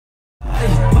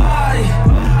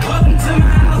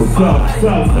What's up?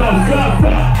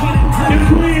 It's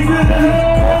Queens in the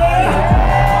air.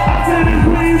 I said it's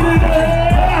Queens in the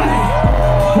air.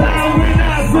 Now when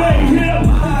I say hip,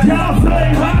 y'all say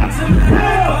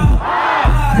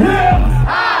hip.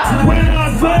 When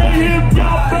I say hip,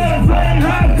 y'all better say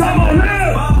hip. Come on, hip.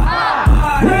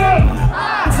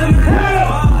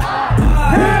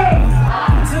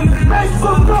 Make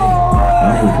some noise.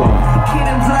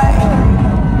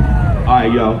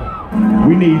 Alright, yo.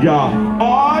 We need y'all.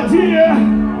 Oh, yeah.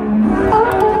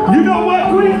 You know what?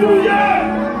 Please do,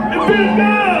 yeah. It's been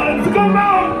done. So come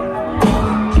on.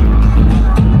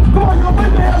 Come on, y'all.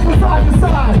 Put your hands from side to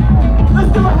side. Let's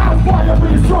do a house party up in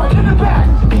this joint. In the back.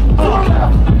 To the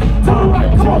left. To the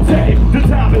right. Come on, Jay. The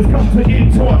time has come to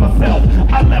enjoy myself.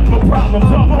 I left my problems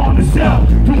up on the shelf.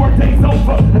 The work day's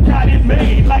over. I got it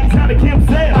made. Like Johnny Kim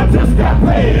said, I just got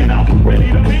paid. And I'm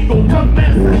ready to mingle. Come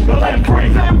and single and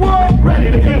free. Say what?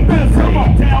 Ready to get busy. Come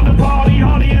on down the party,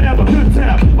 honey, and have a good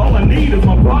time. All I need is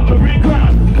my partner in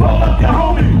crime. Pull up your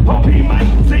homie. Hope he might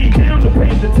see down to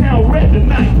paint the town red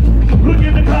tonight. Look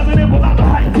in the closet and pull out the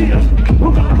high gears.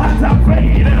 Hook up the hot top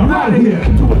fade and I'm out of here.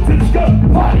 To a disco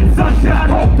party, sunshine.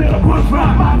 Hope that I put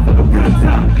my mind for a good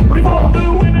time. Before I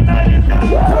do when the night is done.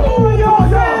 Come on, y'all,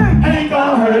 sing. Ain't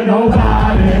gonna hurt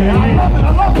nobody.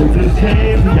 I love it. Just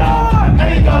change y'all.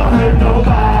 Ain't gonna hurt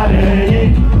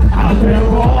nobody. Out there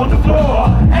on the floor.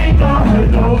 Ain't gonna hurt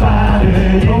nobody.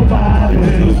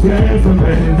 Just dance,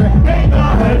 baby. Ain't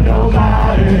gonna hurt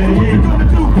nobody. What you gonna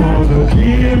do? Gonna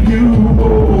give you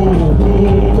more.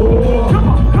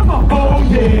 Come on. Oh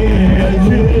yeah.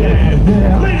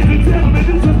 Ladies and gentlemen,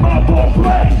 this is my ball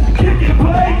play. Kick it,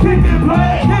 play.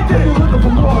 If you're looking for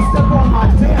more, step on my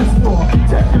dance floor.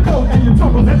 Check your coat and your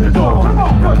troubles at the door. Come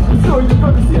on, cause for sure you're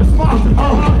gonna see a sponsor. The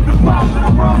miles in the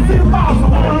world, see miles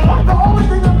away. The only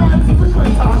thing that matters is a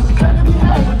good time. That can be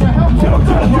had with the help of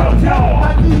yo.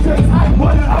 My DJ's hype,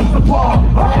 what it up the bar.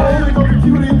 Okay, here we go, the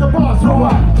cutie in the bar. So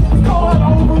what? Let's go on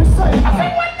over and say, I say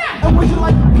what now? And would you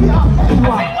like to be out and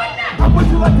what? How would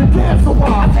you like to dance a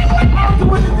while? I'll do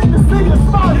anything to see you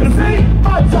smile. You see?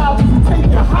 My job is to take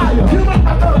you higher. I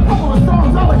got a couple of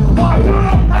songs I like to fire.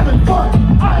 Having fun,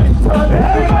 I ain't turning.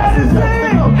 Everybody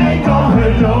sing. Ain't gonna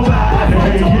hurt nobody.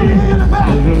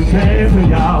 There's a chance for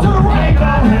y'all. Ain't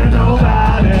gonna hurt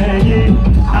nobody.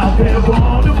 Out there on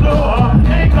the floor.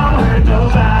 Ain't gonna hurt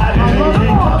nobody.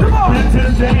 Come on.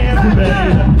 Just dancing, baby.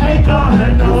 Ain't gonna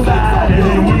hurt nobody.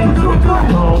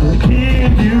 Gonna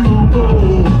give you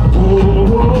more.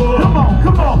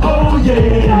 Come on, oh yeah.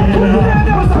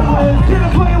 Get a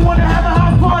player wanna have a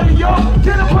house party, yo.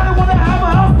 Get a player wanna have a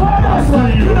house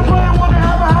party. Get a player wanna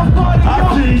have a house party, yo.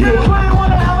 Get a player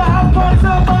wanna have a house party.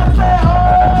 Somebody say ho.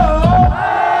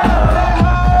 Say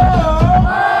ho,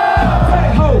 say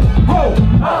ho, ho.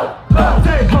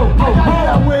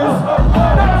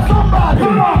 Now somebody,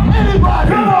 come on, anybody,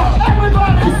 come on,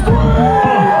 everybody scream.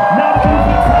 Now the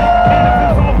music's tight, and if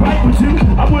it's alright with you,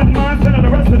 I wouldn't mind spending the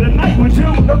rest of the night with you.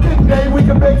 Okay, babe, we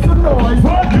can make some noise.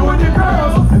 What? You and your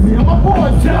girls, and me and my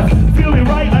boys. Just feeling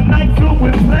right, a night filled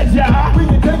with pleasure. We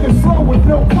can take it slow with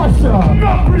no pressure.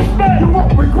 No respect, you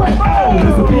won't regret. Oh,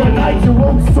 this will be a night you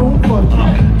won't soon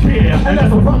forget. Yeah, and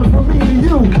that's a promise from me to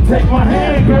you. Take my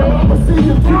hand, girl, I'ma see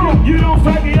you through. You don't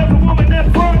strike me as a woman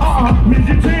that front. Here's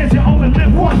your chance, you only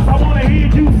live once. I wanna hear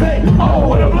you say, oh,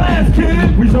 what a blast,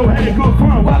 kid. We sure had a good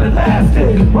fun while it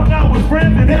lasted. Hung out with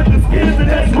friends and hit the skins, and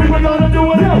that's we were gonna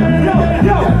do it again.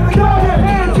 Yo,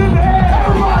 hands in the air.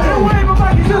 Everybody wave them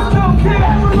like you just don't care.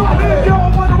 Everybody, if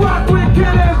y'all wanna rock with Kid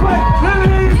and Play, let me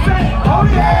hear you say, oh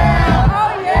yeah.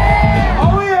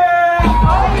 Oh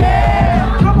yeah.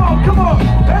 Come on.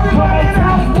 Everybody in the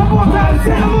house, one more time,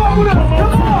 sing along with us.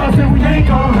 Come on. I said we ain't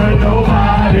gonna hurt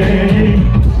nobody.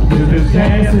 We're just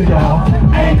dancing, y'all.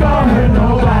 Ain't gonna hurt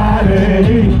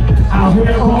nobody. Out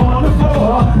here on the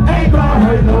floor. Ain't gonna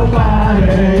hurt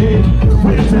nobody.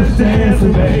 We're just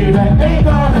dancing, baby. Ain't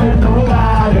gonna hurt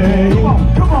nobody. Come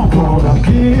on. Gonna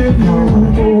give you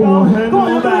more. Ain't gonna hurt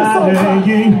nobody.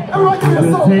 Everybody give me a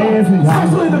song.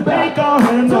 Especially in the back. Ain't gonna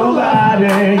hurt nobody.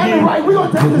 And right, we're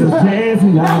gonna take this back.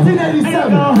 1987. Ain't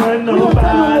gonna hurt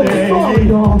nobody.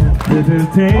 We're just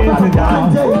dancing, y'all.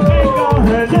 Ain't gonna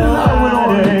hurt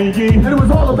nobody. And it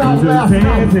was all about last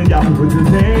night. We're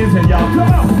just dancing, y'all.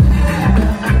 Come on.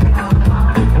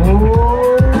 Oh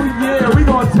yeah, we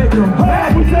gonna take them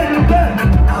back. We take them back.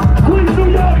 Queens, New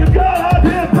York, and God out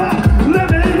here pop. Let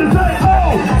me hear you say, oh,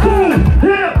 cool,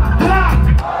 hip, hop.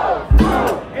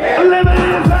 Let me hear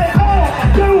you say, oh,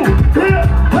 cool, hip,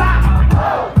 hop.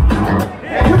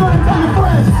 You're gonna tell your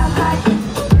friends.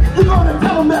 You're gonna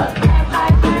tell them that.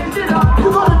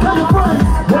 You're gonna tell your friends.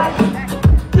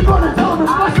 You're gonna tell them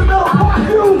it's Flushing Meadows Park.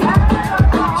 You.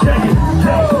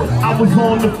 was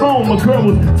on the phone. My girl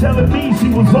was telling me she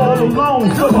was all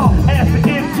alone. So I asked her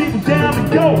if she was down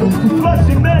to go to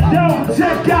Flushing Meadows,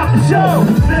 check out the show.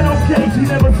 Said okay, she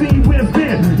never seen where it's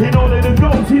been. In order to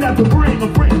go, she'd have to bring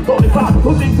a friend. 45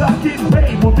 who thinks I'm getting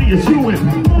paid will be a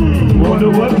shoo-in. Wonder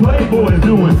what Playboy's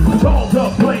doing. Called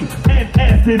up Play and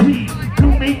asked if he do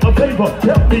me a favor,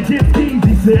 help me get skis,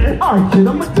 he said. Alright kid,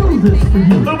 I'ma do this for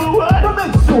you. Number what? But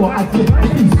make sure I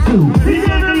get these two. He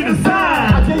didn't need a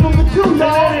sign. I gave him the cue,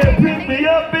 y'all. And then pick me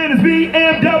up in his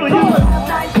BMW.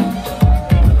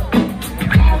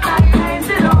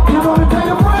 You're gonna take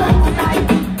a break.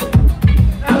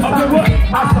 Okay, what?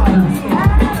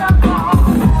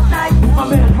 My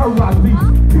man heard rock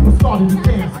beats. People started to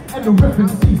dance and the riffing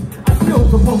ceased. I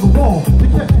skills up on the wall to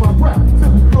catch my breath.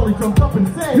 Till the girlie comes up and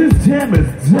says, This jam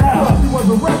is down. She was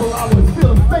a rebel, I was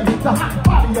feeling safe. The hot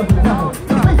body of the devil.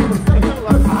 The face was safe.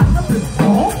 Cause I have been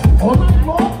wrong all night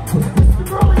long. Was this the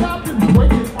girlie I've been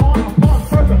waiting on upon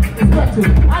further inspection?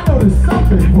 I noticed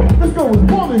something. This girl was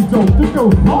more than dope. This girl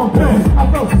was pumping.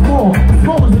 I felt small.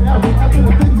 Small as an apple. After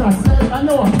the things I said, I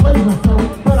know I played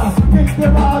myself. But I kicked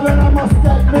them out and I must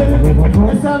admit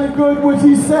it. It sounded good when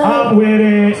she said I'm with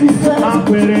it. She said, I'm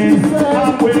with it.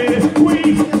 I'm with it.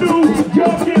 Queens, New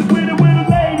York is with it. Where the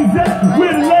ladies at?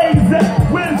 Where the ladies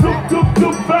at? Where the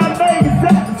zoop fine ladies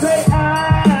at? Say ah.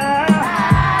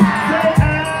 Say ah.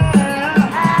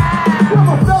 Where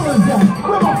my fellas at?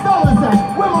 Where my fellas at?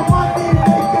 Where my money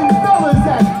making fellas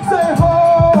at? Say ho.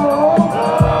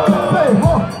 Say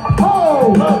ho. Ho.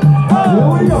 Here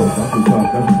we go. That's what's up.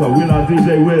 That's what's up. We're not DJ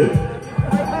Wiz.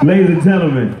 Ladies and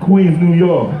gentlemen, Queens, New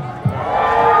York.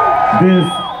 This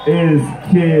is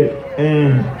Kid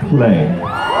and Play.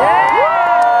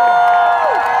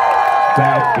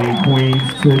 Back in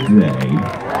Queens today.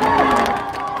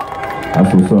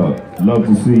 That's what's up. Love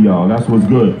to see y'all. That's what's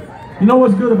good. You know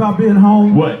what's good about being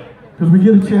home? What? Because we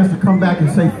get a chance to come back and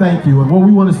say thank you. And what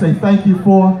we want to say thank you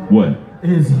for What?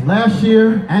 is last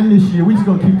year and this year, we just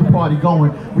going to keep the party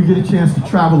going. We get a chance to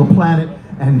travel the planet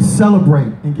and celebrate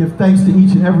and give thanks to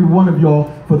each and every one of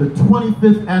y'all for the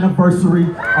 25th anniversary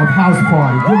of House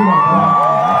Party. Give it up,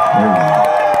 man.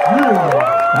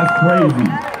 That's crazy.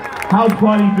 House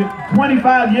Party,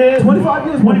 25 years? 25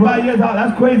 years, 25 years,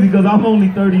 that's crazy because I'm only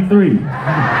 33.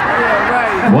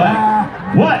 What?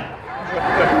 What?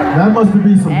 That must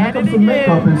be some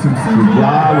makeup and some CGI.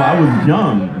 Wow, I was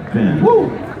young then. Woo!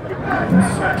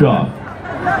 Stuff.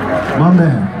 My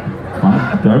man.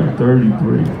 I'm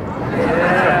 33. You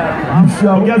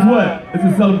show. But guess what? It's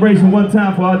a celebration one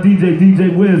time for our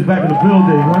DJ Wiz back in the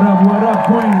building. What up,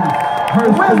 Queens?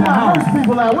 Where's my Hearst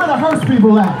people at? Where the Hearst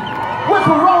people at? Where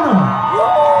Corona?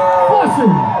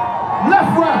 Flushing.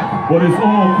 Left rack. But it's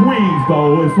all Queens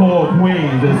though. It's all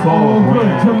Queens. It's all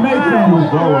Queens. Jamaica.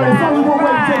 There's only one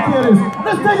way to take care of this.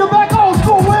 Let's take it back old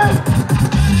school, man.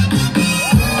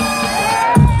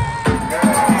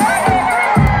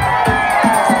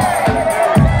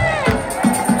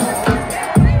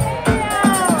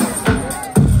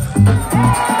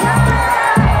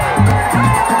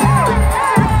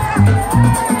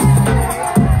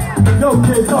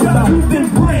 You've been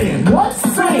praying, What?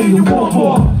 saying you want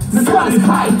more. The sky is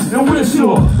high, and we're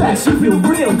sure that you feel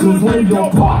real good when you're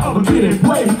part of a Kid and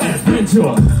Play adventure.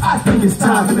 I think it's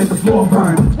time to make the floor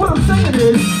burn. What I'm saying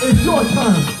is, it's your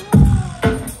turn.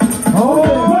 Oh,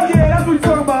 Well, yeah, that's what we're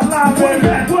talking about live. Put it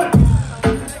back, what?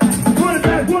 Put it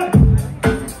back, what?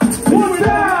 One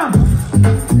time.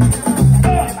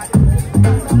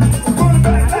 Put it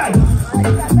back, like.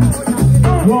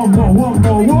 One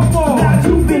more. Now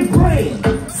you've been praying,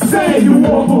 saying you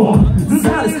want more. The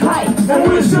sky is high, and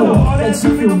we're sure that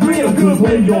you feel real good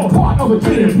when you're part of a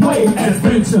Kid and Play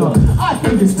adventure. I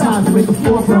think it's time to make the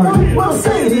floor burn. What I'm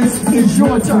saying is, it's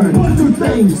your turn. Want to do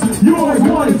things you always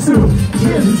wanted to.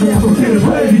 Here's a jam for Kid and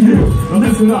Play to you. Now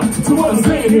listen up to what I'm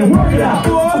saying here. Work it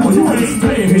out. What you ain't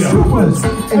staying here. Troopers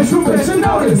and troopers, you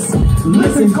notice.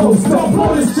 Listen, Coast, don't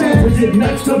blow this jam. We get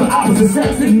next to the opposite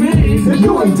sex in me. If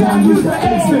you ain't down, use the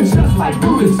exit. Just like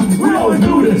Brutus, we always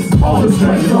do this. All the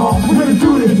straight, y'all. We're gonna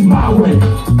do this my way.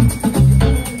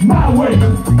 My way.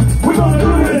 We're gonna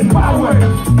do this my way.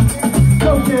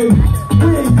 okay.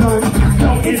 We ain't done.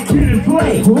 Yo, it's Kid and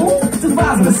Play. Who?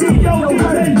 Surviving the city, yo,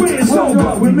 DJ Wiz, show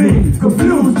up with me.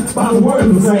 Confused by the words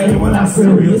I'm saying, we're not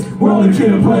serious. We're only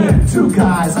Kid and Play. Two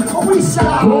guys. Are we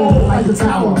shy? Roll Like the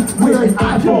tower. We're an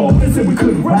Yo, icon. they said we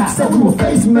couldn't rap. Said we were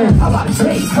face men. How about a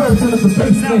chase? Heard turn up the Now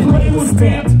basement. Play was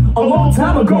stamped a long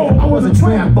time ago. I was a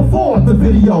tramp before the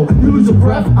video. You lose your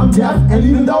breath, I'm deaf, and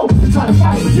even though you try to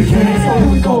fight, You can't. so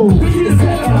here we go. We need a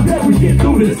set, and I bet we can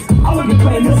do this. I look at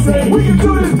Play and you'll say, we can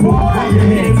do this, boy. Clap your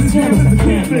hands, this canvas is the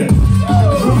canvas.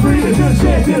 We're free to just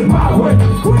chant it my way.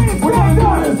 We're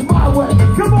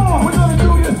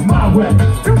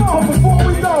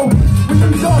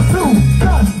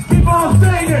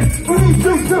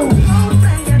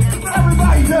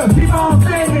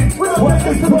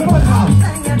hands to the funhouse.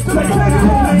 To the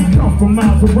funhouse. They come from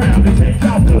miles around to check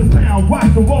out the sound.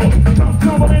 Watch the wall, come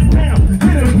tumbling down.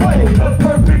 Hit and play, the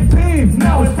perfect team.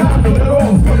 Now it's time to let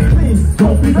off. Please,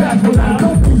 don't be bashful now.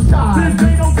 Don't be shy. This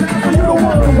ain't no time for You don't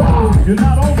wonder why. You're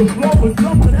not on the floor with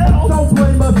someone else. Don't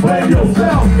blame us, Blame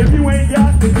yourself. If you ain't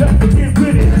got the guts to get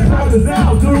with it, how does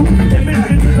now do? And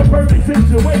this is the perfect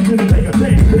situation to take a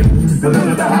chance with. Cause this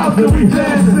is the house that we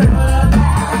dance in.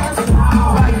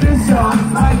 Like this, y'all.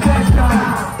 Like that,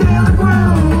 y'all. Feel the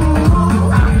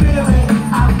groove. I feel it.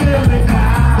 I feel it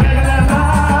now. Take that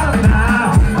love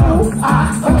now. Oh, ah.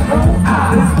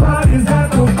 This party's at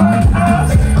the front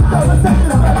house. So let's take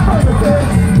it up at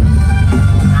first,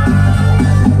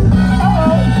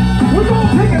 We're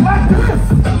gonna pick it like this.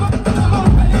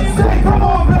 say, come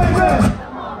on, baby.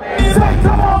 Say,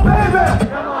 come on, baby.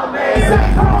 Say,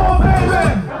 come on, baby.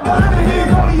 Let me hear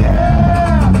you go,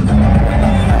 yeah.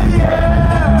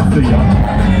 Yeah. See y'all.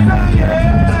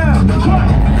 Yeah.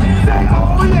 Say,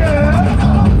 oh,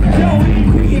 yeah. Yo, the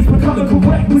ingredients becoming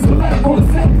correct. We select on the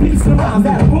set piece of rhymes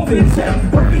that are both in check.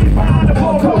 Perfectly fine, the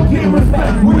ball code, get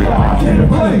respect. We are here to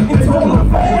play. It's all a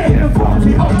play. And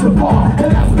funky up to bar.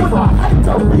 And that's with a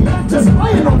victory. Just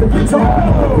playing on the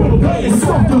guitar. Playing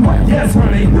Something right. Yes,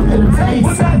 honey. You get a taste.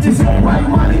 What's that just say? Right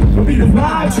money. We'll be the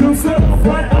live troops up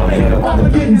front of it. All the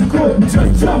getting's good.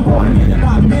 Just jump on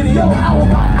it. Yo, hour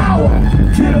by hour.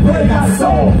 Kid and play got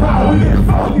soul power. We get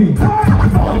funky.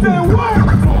 Funky work.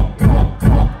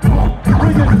 We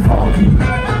get funky.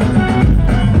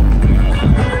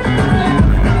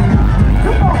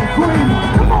 Come on, queen.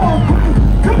 Come on, queen.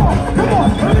 Come on, come on.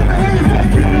 Let me hear you say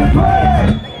get and play.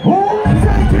 Who?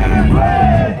 Say get and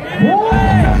play. Who?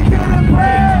 Say get and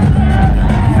play.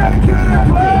 Say get and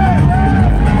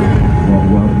play.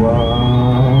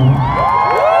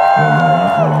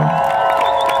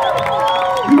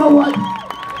 You know what?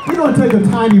 We're going to take a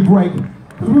tiny break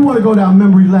because we want to go down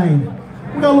memory lane.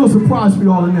 We got a little surprise for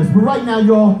y'all in this. But right now,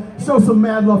 y'all, show some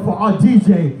mad love for our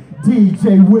DJ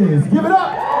Wiz. Give it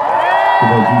up.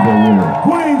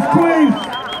 Queens, Queens.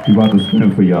 He about to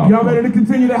spin for y'all. Y'all ready to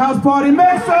continue the house party?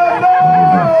 Make some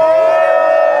noise!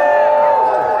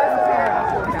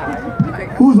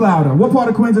 Who's louder? What part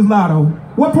of Queens is louder?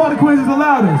 What part of Queens is the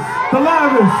loudest? The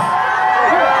loudest.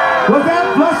 What's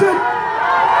that? Flushing?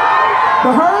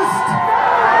 The Hearst?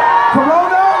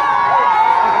 Corona?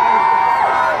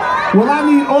 Well, I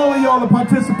need all of y'all to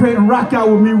participate and rock out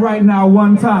with me right now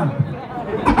one time.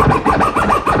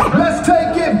 Let's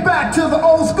take it back to the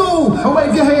old school and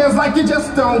wave your hands like you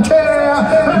just don't care.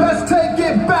 Let's take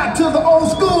it back to the old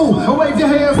school and wave your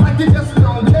hands like you just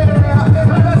don't care.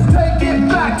 Let's take it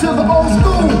back to the old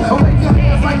school and wave your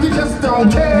hands like you just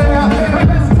don't care.